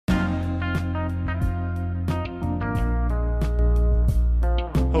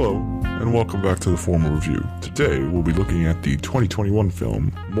Hello, and welcome back to the Formal Review. Today, we'll be looking at the 2021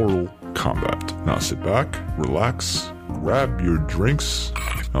 film Mortal Kombat. Now sit back, relax, grab your drinks.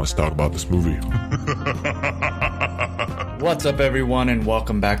 Now let's talk about this movie. What's up, everyone, and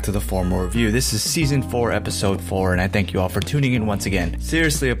welcome back to the Formal Review. This is Season 4, Episode 4, and I thank you all for tuning in once again.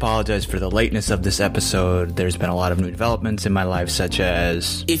 Seriously apologize for the lateness of this episode. There's been a lot of new developments in my life, such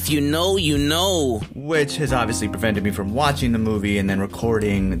as... If you know, you know. Which has obviously prevented me from watching the movie and then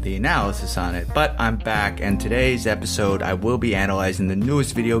recording the analysis on it. But I'm back, and today's episode, I will be analyzing the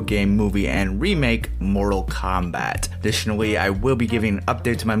newest video game, movie, and remake, Mortal Kombat. Additionally, I will be giving an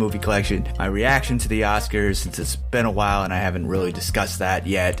update to my movie collection, my reaction to the Oscars, since it's been a while and I haven't really discussed that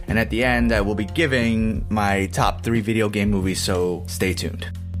yet. And at the end, I will be giving my top 3 video game movies, so stay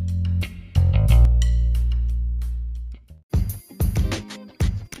tuned.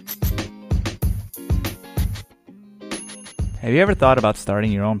 Have you ever thought about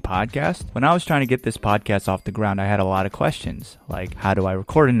starting your own podcast? When I was trying to get this podcast off the ground, I had a lot of questions. Like, how do I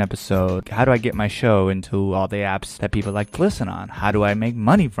record an episode? How do I get my show into all the apps that people like to listen on? How do I make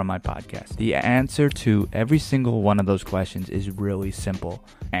money from my podcast? The answer to every single one of those questions is really simple.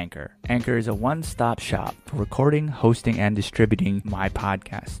 Anchor. Anchor is a one-stop shop for recording, hosting, and distributing my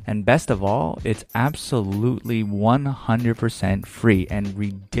podcast. And best of all, it's absolutely 100% free and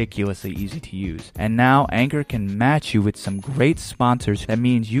ridiculously easy to use. And now Anchor can match you with some great sponsors. That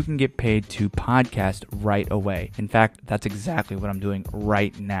means you can get paid to podcast right away. In fact, that's exactly what I'm doing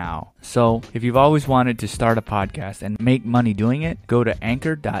right now. So if you've always wanted to start a podcast and make money doing it, go to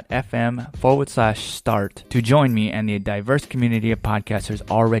anchor.fm/start to join me and the diverse community of podcasters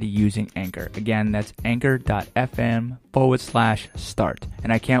already using Anchor. Again, that's anchor.fm/start.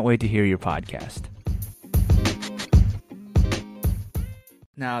 And I can't wait to hear your podcast.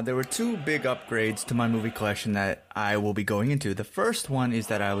 Now, there were 2 big upgrades to my movie collection that I will be going into. The first one is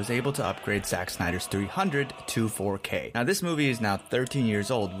that I was able to upgrade Zack Snyder's 300 to 4K. Now, this movie is now 13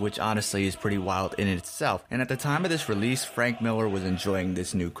 years old, which honestly is pretty wild in itself. And at the time of this release, Frank Miller was enjoying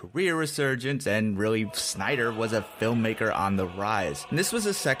this new career resurgence, and really, Snyder was a filmmaker on the rise. And this was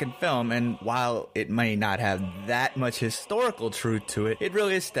his second film, and while it may not have that much historical truth to it, it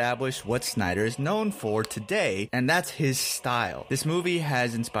really established what Snyder is known for today, and that's his style. This movie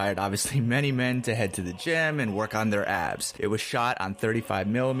has inspired obviously many men to head to the gym and work on their abs. It was shot on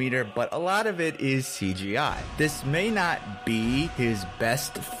 35mm, but a lot of it is CGI. This may not be his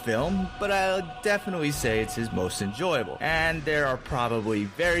best film, but I'll definitely say it's his most enjoyable. And there are probably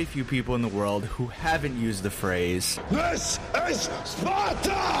very few people in the world who haven't used the phrase, "This is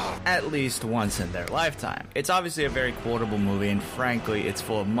Sparta!" at least once in their lifetime. It's obviously a very quotable movie, and frankly, it's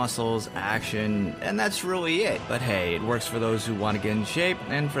full of muscles, action, and that's really it. But hey, it works for those who want to get in shape,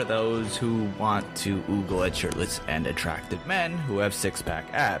 and for those who want to oogle at shirtless and attractive men who have six-pack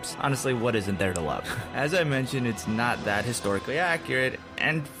abs. Honestly, what isn't there to love? As I mentioned, it's not that historically accurate,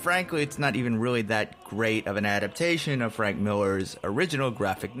 and frankly, it's not even really that great of an adaptation of Frank Miller's original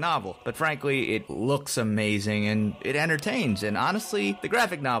graphic novel. But frankly, it looks amazing and it entertains, and honestly, the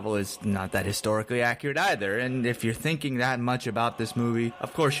graphic novel is not that historically accurate either, and if you're thinking that much about this movie,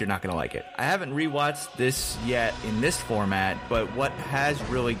 of course you're not gonna like it. I haven't rewatched this yet in this format, but what has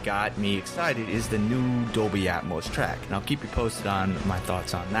really got me excited is the new Dolby Atmos track, and I'll keep you posted on my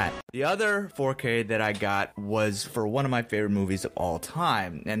thoughts on that. The other 4K that I got was for one of my favorite movies of all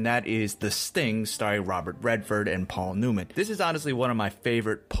time, and that is The Sting, starring Robert Redford and Paul Newman. This is honestly one of my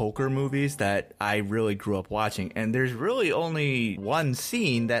favorite poker movies that I really grew up watching, and there's really only one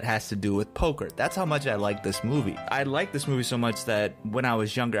scene that has to do with poker. That's how much I like this movie. I like this movie so much that when I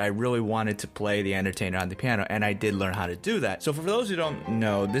was younger, I really wanted to play the entertainer on the piano, and I did learn how to do that. So for those who don't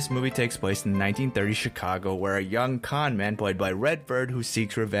know, this movie takes place in 1930 Chicago, where a young con man played by Redford who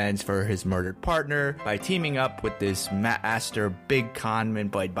seeks revenge for his murdered partner by teaming up with this master big con man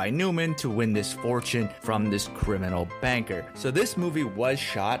played by Newman to win this fortune from this criminal banker. So this movie was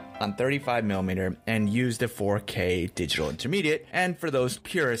shot on 35mm and used a 4K digital intermediate, and for those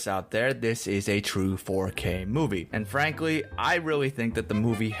purists out there, this is a true 4K movie. And frankly, I really think that the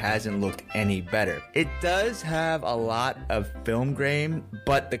movie hasn't looked any better. It does have a lot of film grain,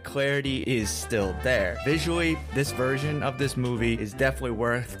 but the clarity is still there. Visually, this version of this movie is definitely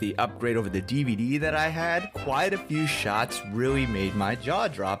worth the upgrade over the DVD that I had. Quite a few shots really made my jaw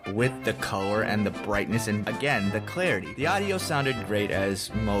drop with the color and the brightness and, again, the clarity. The audio sounded great,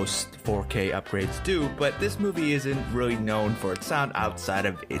 as most 4K upgrades do, but this movie isn't really known for its sound outside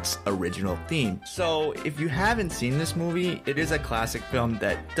of its original theme. So if you haven't seen this movie, it is a classic film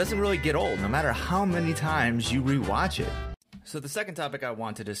that doesn't really get old, no matter how many times you rewatch it. So the second topic I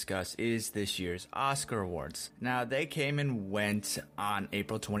want to discuss is this year's Oscar Awards. Now, they came and went on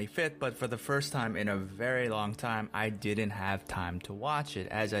April 25th, but for the first time in a very long time, I didn't have time to watch it.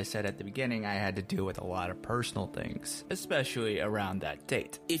 As I said at the beginning, I had to deal with a lot of personal things, especially around that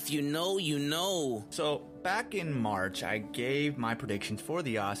date. If you know, you know. So back in March, I gave my predictions for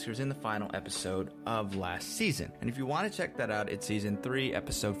the Oscars in the final episode of last season. And if you want to check that out, it's season 3,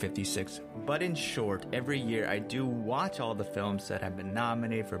 episode 56. But in short, every year I do watch all the films that have been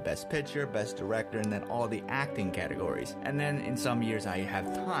nominated for Best Picture, Best Director, and then all the acting categories. And then in some years I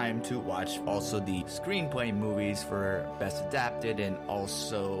have time to watch also the screenplay movies for Best Adapted and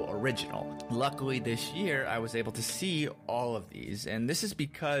also Original. Luckily this year I was able to see all of these, and this is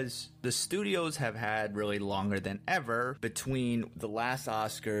because the studios have had really longer than ever between the last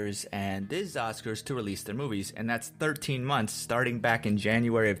Oscars and this Oscars to release their movies, and that's 13 months starting back in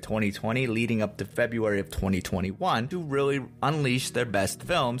January of 2020 leading up to February of 2021 to really unleash their best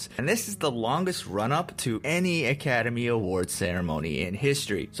films. And this is the longest run-up to any Academy Awards ceremony in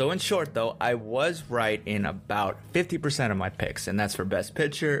history. So in short though, I was right in about 50% of my picks, and that's for Best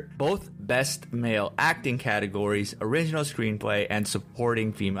Picture, both Best Male Acting categories, Original Screenplay, and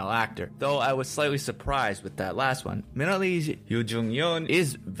Supporting Female Actor. Though I was slightly surprised with that last one. Minalee's Yoo Jung-yeon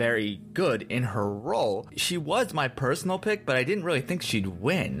is very good in her role. She was my personal pick, but I didn't really think she'd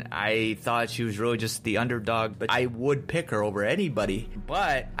win. I thought she was really just the underdog, but I would pick her over anybody.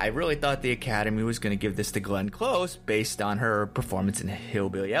 But I really thought the Academy was going to give this to Glenn Close based on her performance in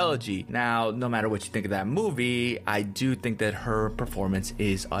Hillbilly Elegy. Now, no matter what you think of that movie, I do think that her performance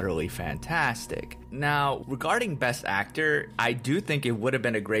is utterly fantastic. Now, regarding Best Actor, I do think it would have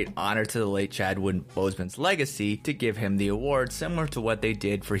been a great honor to the late Chadwick Boseman's legacy to give him the award, similar to what they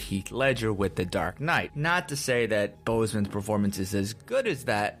did for Heath Ledger with The Dark Knight. Not to say that Boseman's performance is as good as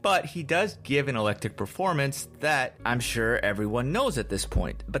that, but he does give an electric performance that I'm sure everyone knows at this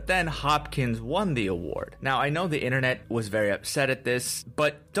point. But then Hopkins won the award. Now, I know the internet was very upset at this,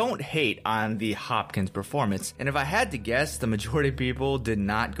 but don't hate on the Hopkins performance. And if I had to guess, the majority of people did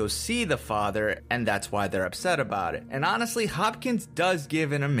not go see The Father, and that's why they're upset about it. And honestly, Hopkins does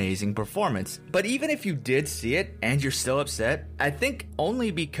give an amazing performance. But even if you did see it and you're still upset, I think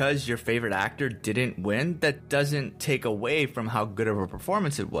only because your favorite actor didn't win, that doesn't take away from how good of a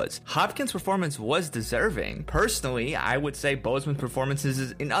performance it was. Hopkins' performance was deserving. Personally, I would say Boseman's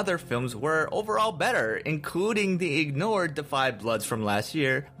performances in other films were overall better, including the ignored The Five Bloods from last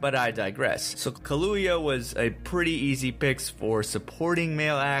year, but I digress. So Kaluuya was a pretty easy pick for supporting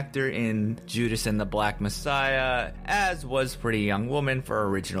male actor in Judas and the Black Messiah, as was Pretty Young Woman for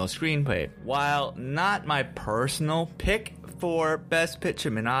original screenplay. While not my personal pick for Best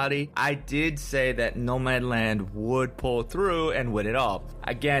Picture Minari, I did say that Nomadland would pull through and win it all.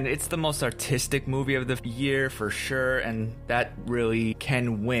 Again, it's the most artistic movie of the year for sure, and that really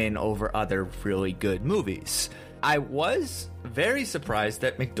can win over other really good movies. I was very surprised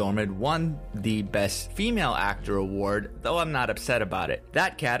that McDormand won the Best Female Actor award, though I'm not upset about it.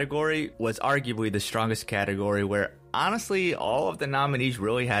 That category was arguably the strongest category where honestly, all of the nominees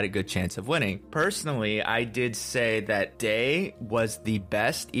really had a good chance of winning. Personally, I did say that Day was the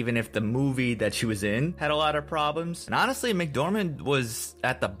best, even if the movie that she was in had a lot of problems. And honestly, McDormand was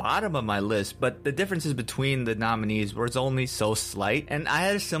at the bottom of my list, but the differences between the nominees was only so slight. And I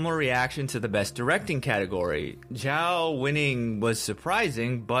had a similar reaction to the Best Directing category. Zhao winning was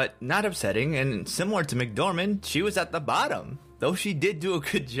surprising, but not upsetting. And similar to McDormand, she was at the bottom, though she did do a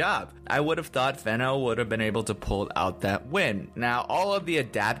good job. I would have thought Fennell would have been able to pull out that win. Now, all of the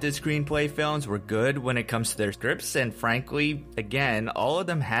adapted screenplay films were good when it comes to their scripts, and frankly, again, all of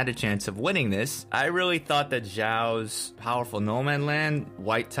them had a chance of winning this. I really thought that Zhao's Powerful Nomadland,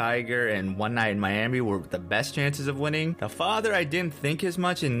 White Tiger, and One Night in Miami were the best chances of winning. The Father, I didn't think as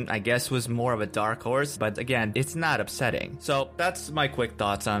much, and I guess was more of a dark horse, but again, it's not upsetting. So that's my quick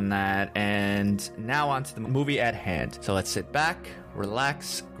thoughts on that, and now on to the movie at hand. So let's sit back,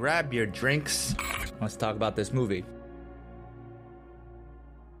 relax, grab your drinks. Let's talk about this movie.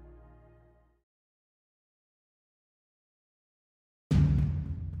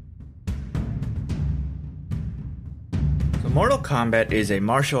 Mortal Kombat is a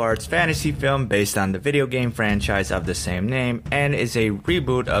martial arts fantasy film based on the video game franchise of the same name and is a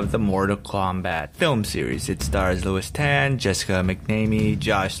reboot of the Mortal Kombat film series. It stars Louis Tan, Jessica McNamee,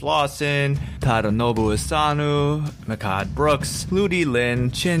 Josh Lawson, Tadanobu Asano, Makad Brooks, Ludi Lin,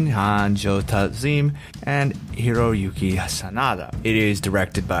 Chin Han, Joe Tazim, and Hiroyuki Sanada. It is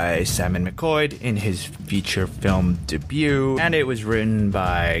directed by Simon McCoy in his feature film debut, and it was written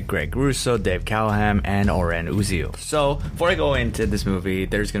by Greg Russo, Dave Callahan, and Oren Uziel. So, before I go into this movie,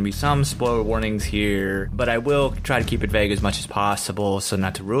 there's going to be some spoiler warnings here, but I will try to keep it vague as much as possible, so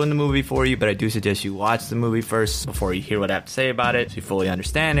not to ruin the movie for you, but I do suggest you watch the movie first before you hear what I have to say about it, so you fully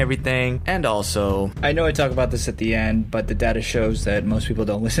understand everything. And also, I know I talk about this at the end, but the data shows that most people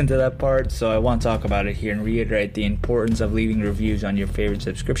don't listen to that part, so I want to talk about it here and reiterate the importance of leaving reviews on your favorite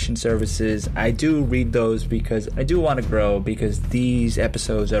subscription services. I do read those because I do want to grow, because these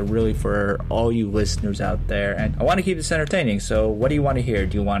episodes are really for all you listeners out there, and I want to keep this entertaining. So what do you want to hear?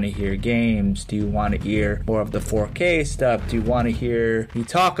 Do you want to hear games? Do you want to hear more of the 4K stuff? Do you want to hear me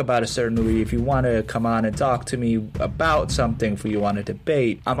talk about a certain movie? If you want to come on and talk to me about something, if you want to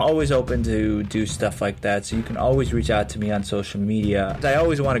debate, I'm always open to do stuff like that, so you can always reach out to me on social media. I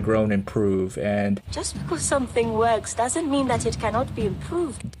always want to grow and improve, and just because something works doesn't mean that it cannot be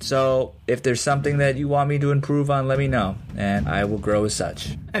improved. So if there's something that you want me to improve on, let me know, and I will grow as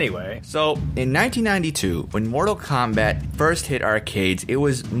such. Anyway, so in 1992, when Mortal Kombat first hit arcades, it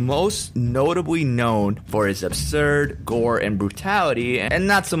was most notably known for its absurd gore and brutality, and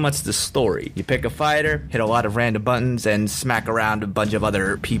not so much the story. You pick a fighter, hit a lot of random buttons, and smack around a bunch of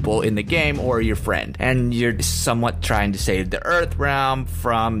other people in the game or your friend, and you're somewhat trying to save the Earth realm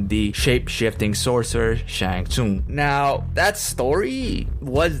from the shape-shifting sorcerer Shang Tsung. Now, that story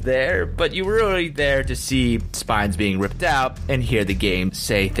was there, but you were really there to see spines being ripped out and hear the game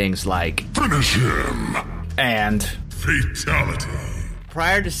say things like, Finish him! And Fatality.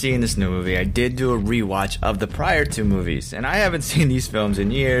 prior to seeing this new movie, I did do a rewatch of the prior two movies, and I haven't seen these films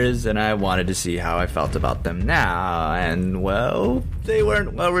in years, and I wanted to see how I felt about them now, and well, they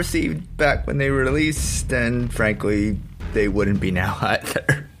weren't well received back when they were released, and frankly, they wouldn't be now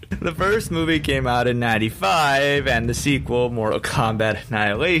either. The first movie came out in 95, and the sequel, Mortal Kombat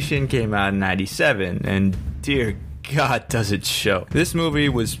Annihilation, came out in 97, and dear God, does it show. This movie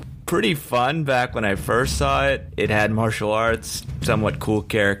was pretty fun back when I first saw it. It had martial arts, somewhat cool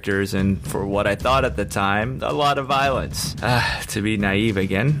characters, and for what I thought at the time, a lot of violence. To be naive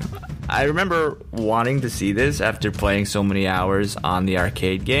again, I remember wanting to see this after playing so many hours on the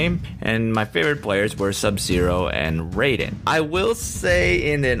arcade game, and my favorite players were Sub-Zero and Raiden. I will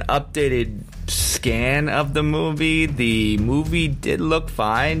say, in an updated scan of the movie did look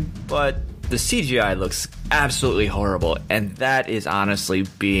fine, but the CGI looks absolutely horrible, and that is honestly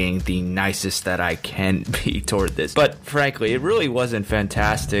being the nicest that I can be toward this. But frankly, it really wasn't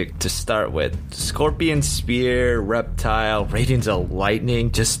fantastic to start with. Scorpion Spear, Reptile, Radiance of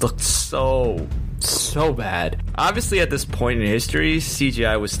Lightning just looked so bad. Obviously, at this point in history,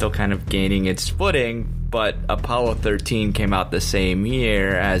 CGI was still kind of gaining its footing, but Apollo 13 came out the same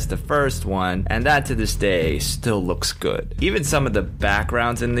year as the first one, and that to this day still looks good. Even some of the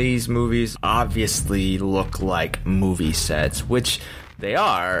backgrounds in these movies obviously look like movie sets, which they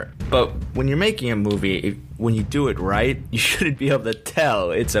are, but when you're making a movie, when you do it right, you shouldn't be able to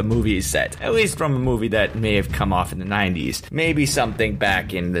tell it's a movie set. At least from a movie that may have come off in the 90s. Maybe something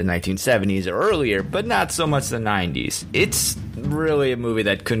back in the 1970s or earlier, but not so much the 90s. It's really a movie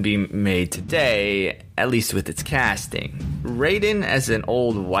that couldn't be made today, at least with its casting. Raiden as an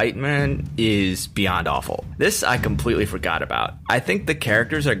old white man is beyond awful. This I completely forgot about. I think the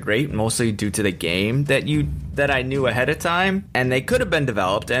characters are great, mostly due to the game that I knew ahead of time, and they could have been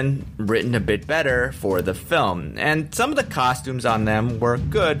developed and written a bit better for the film. And some of the costumes on them were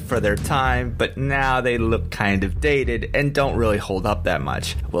good for their time, but now they look kind of dated and don't really hold up that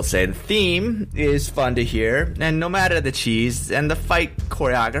much. We'll say the theme is fun to hear, and no matter the cheese, and the fight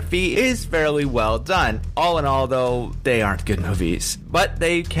choreography is fairly well done. All in all, though, they aren't good movies, but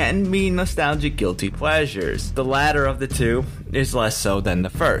they can be nostalgic guilty pleasures. The latter of the two is less so than the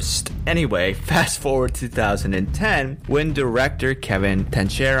first. Anyway, fast forward to 2010, when director Kevin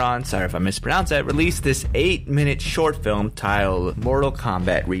Tencheron, sorry if I mispronounced that, released this 8-minute short film titled Mortal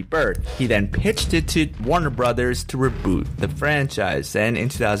Kombat Rebirth. He then pitched it to Warner Brothers to reboot the franchise, and in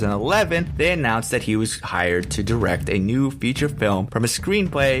 2011, they announced that he was hired to direct a new feature film from a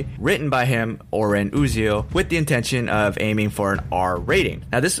screenplay written by him, Oren Uziel, with the intention of aiming for an R rating.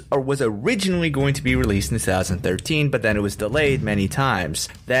 Now, this was originally going to be released in 2013, but then it was delayed many times.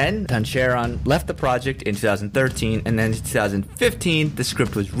 Then Tancheron left the project in 2013, and then in 2015 the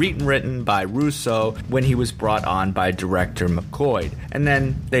script was rewritten by Russo when he was brought on by director McCoy, and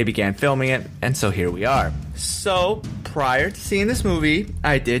then they began filming it, and so here we are. So prior to seeing this movie,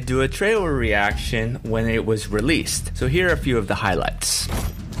 I did do a trailer reaction when it was released. So here are a few of the highlights.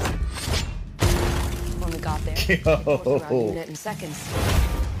 When we got there, Yo. in seconds.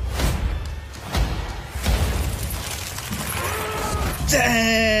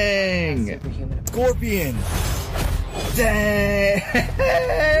 Dang! Scorpion! Dang!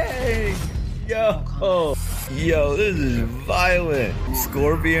 Yo! Yo, this is violent.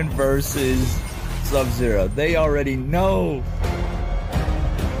 Scorpion versus Sub-Zero. They already know.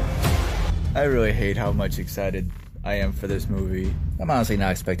 I really hate how much excited I am for this movie. I'm honestly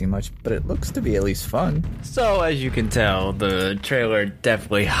not expecting much, but it looks to be at least fun. So, as you can tell, the trailer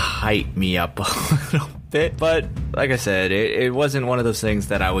definitely hyped me up a little bit. But, like I said, it wasn't one of those things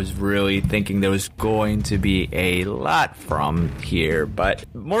that I was really thinking there was going to be a lot from here. But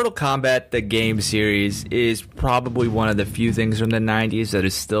Mortal Kombat, the game series, is probably one of the few things from the 90s that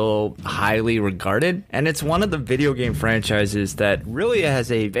is still highly regarded. And it's one of the video game franchises that really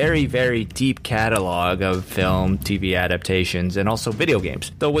has a very, very deep catalog of film, TV adaptations, and also video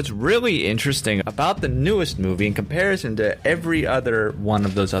games. Though what's really interesting about the newest movie in comparison to every other one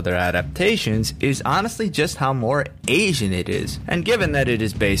of those other adaptations is honestly just how more Asian it is. And given that it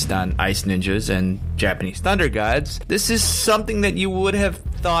is based on ice ninjas and Japanese thunder gods, this is something that you would have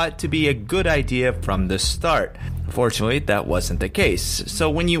thought to be a good idea from the start. Fortunately, that wasn't the case. So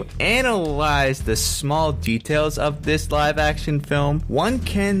when you analyze the small details of this live-action film, one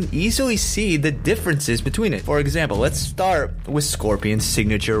can easily see the differences between it. For example, let's start with Scorpion's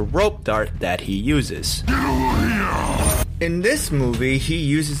signature rope dart that he uses. In this movie, he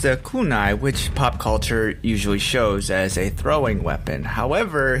uses a kunai, which pop culture usually shows as a throwing weapon.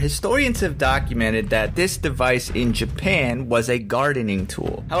 However, historians have documented that this device in Japan was a gardening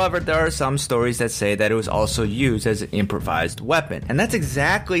tool. However, there are some stories that say that it was also used as an improvised weapon. And that's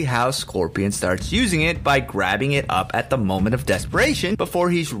exactly how Scorpion starts using it, by grabbing it up at the moment of desperation before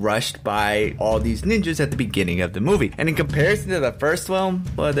he's rushed by all these ninjas at the beginning of the movie. And in comparison to the first film,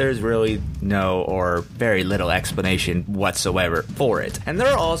 well, there's really no or very little explanation whatsoever for it. And there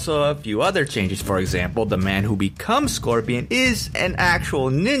are also a few other changes. For example, the man who becomes Scorpion is an actual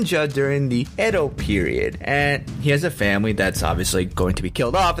ninja during the Edo period, and he has a family that's obviously going to be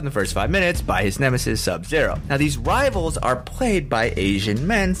killed off in the first 5 minutes by his nemesis Sub-Zero. Now, these rivals are played by Asian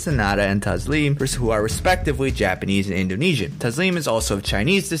men, Sanada and Taslim, who are respectively Japanese and Indonesian. Taslim is also of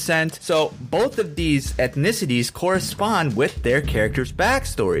Chinese descent, so both of these ethnicities correspond with their characters'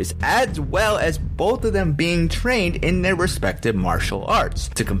 backstories, as well as both of them being trained in their respective martial arts.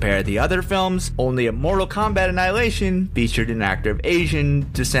 To compare the other films, only a Mortal Kombat Annihilation featured an actor of Asian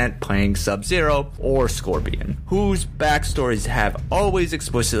descent playing Sub-Zero or Scorpion, whose backstories have always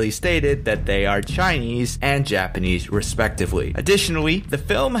explicitly stated that they are Chinese and Japanese respectively. Additionally, the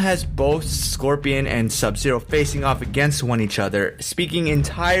film has both Scorpion and Sub-Zero facing off against one another, speaking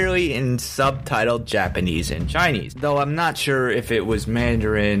entirely in subtitled Japanese and Chinese, though I'm not sure if it was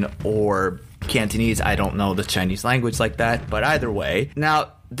Mandarin or Cantonese. I don't know the Chinese language like that, but either way.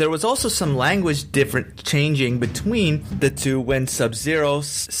 Now, there was also some language different changing between the two when Sub-Zero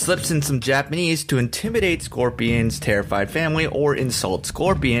slips in some Japanese to intimidate Scorpion's terrified family or insult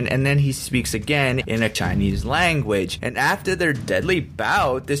Scorpion, and then he speaks again in a Chinese language. And after their deadly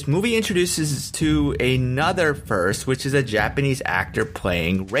bout, this movie introduces to another first, which is a Japanese actor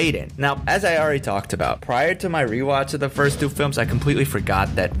playing Raiden. Now, as I already talked about, prior to my rewatch of the first two films, I completely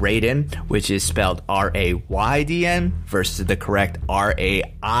forgot that Raiden, which is spelled R-A-Y-D-N versus the correct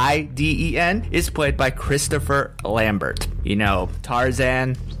R-A-I-D-E-N, is played by Christopher Lambert. You know,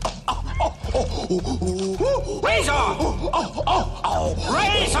 Tarzan. Razor!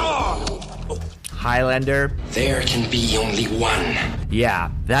 Razor! Highlander. There can be only one.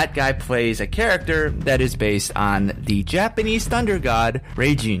 Yeah, that guy plays a character that is based on the Japanese thunder god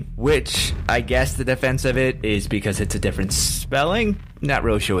Raijin, which I guess the defense of it is because it's a different spelling. Not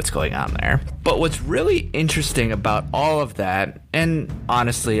really sure what's going on there. But what's really interesting about all of that, and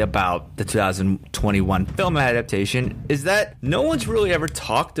honestly about the 2021 film adaptation, is that no one's really ever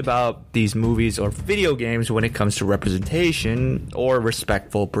talked about these movies or video games when it comes to representation or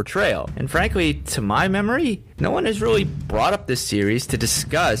respectful portrayal. And frankly, to my memory, no one has really brought up this series to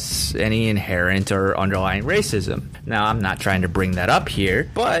discuss any inherent or underlying racism. Now, I'm not trying to bring that up here,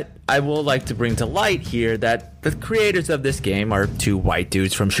 but I will like to bring to light here that the creators of this game are two white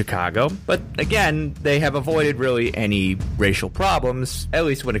dudes from Chicago, but again, they have avoided really any racial problems, at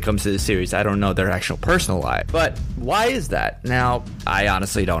least when it comes to the series. I don't know their actual personal life, but why is that? Now, I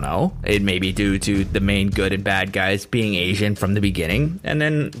honestly don't know. It may be due to the main good and bad guys being Asian from the beginning, and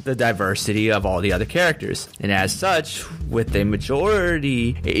then the diversity of all the other characters. And as such, with a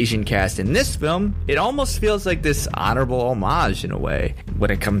majority Asian cast in this film, it almost feels like this honorable homage in a way. When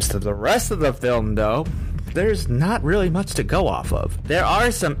it comes to the rest of the film, though, there's not really much to go off of. There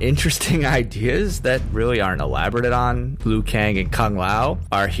are some interesting ideas that really aren't elaborated on. Liu Kang and Kung Lao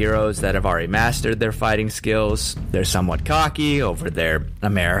are heroes that have already mastered their fighting skills. They're somewhat cocky over their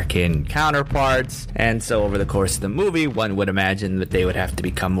American counterparts, and so over the course of the movie, one would imagine that they would have to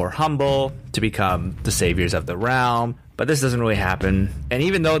become more humble to become the saviors of the realm. But this doesn't really happen. And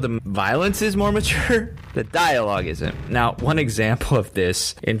even though the violence is more mature, the dialogue isn't. Now, one example of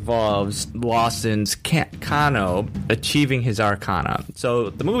this involves Lawson's Kano achieving his Arcana.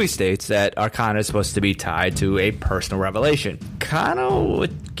 So the movie states that Arcana is supposed to be tied to a personal revelation. Kano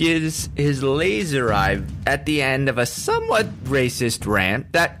gives his laser eye at the end of a somewhat racist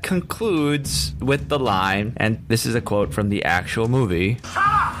rant that concludes with the line, and this is a quote from the actual movie. Shut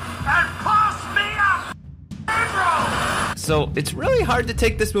up and pass me up, April! So it's really hard to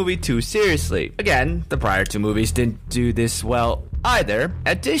take this movie too seriously. Again, the prior two movies didn't do this well either.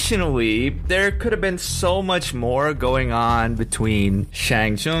 Additionally, there could have been so much more going on between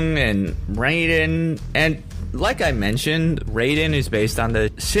Shang Tsung and Raiden, and like I mentioned, Raiden is based on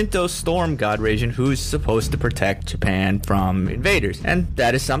the Shinto storm god region who's supposed to protect Japan from invaders. And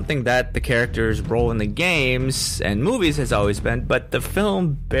that is something that the character's role in the games and movies has always been, but the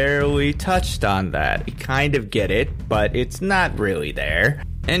film barely touched on that. You kind of get it, but it's not really there.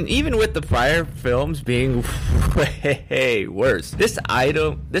 And even with the prior films being way worse, this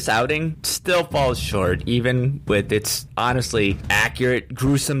outing still falls short, even with its honestly accurate,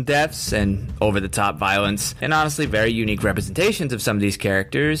 gruesome deaths and over-the-top violence, and honestly very unique representations of some of these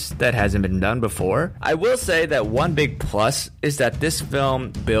characters that hasn't been done before. I will say that one big plus is that this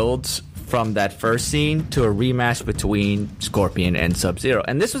film builds from that first scene to a rematch between Scorpion and Sub-Zero.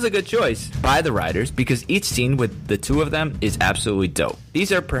 And this was a good choice by the writers because each scene with the two of them is absolutely dope.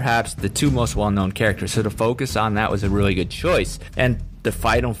 These are perhaps the two most well-known characters, so to focus on that was a really good choice. And the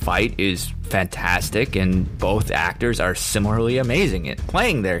final fight is fantastic, and both actors are similarly amazing at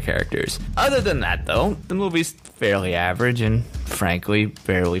playing their characters. Other than that, though, the movie's fairly average and, frankly,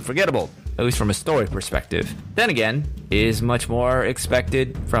 fairly forgettable, at least from a story perspective. Then again, is much more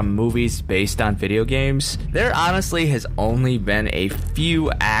expected from movies based on video games. There honestly has only been a few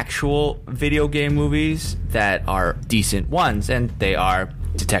actual video game movies that are decent ones, and they are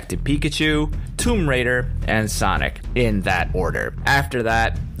Detective Pikachu, Tomb Raider, and Sonic, in that order. After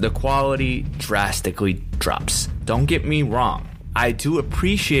that, the quality drastically drops. Don't get me wrong, I do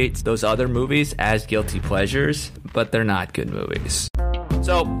appreciate those other movies as guilty pleasures, but they're not good movies.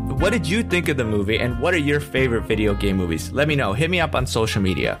 So, what did you think of the movie, and what are your favorite video game movies? Let me know. Hit me up on social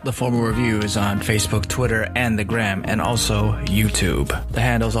media. The Formal Review is on Facebook, Twitter, and the Gram, and also YouTube. The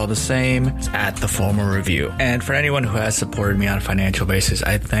handle's all the same. It's at The Formal Review. And for anyone who has supported me on a financial basis,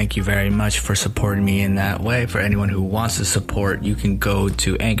 I thank you very much for supporting me in that way. For anyone who wants to support, you can go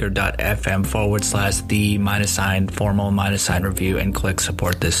to anchor.fm/the_formal_review and click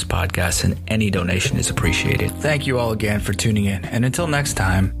support this podcast, and any donation is appreciated. Thank you all again for tuning in. And until next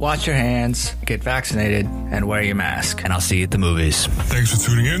time, wash your hands, get vaccinated, and wear your mask. And I'll see you at the movies. Thanks for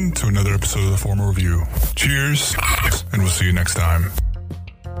tuning in to another episode of The Formal Review. Cheers, and we'll see you next time.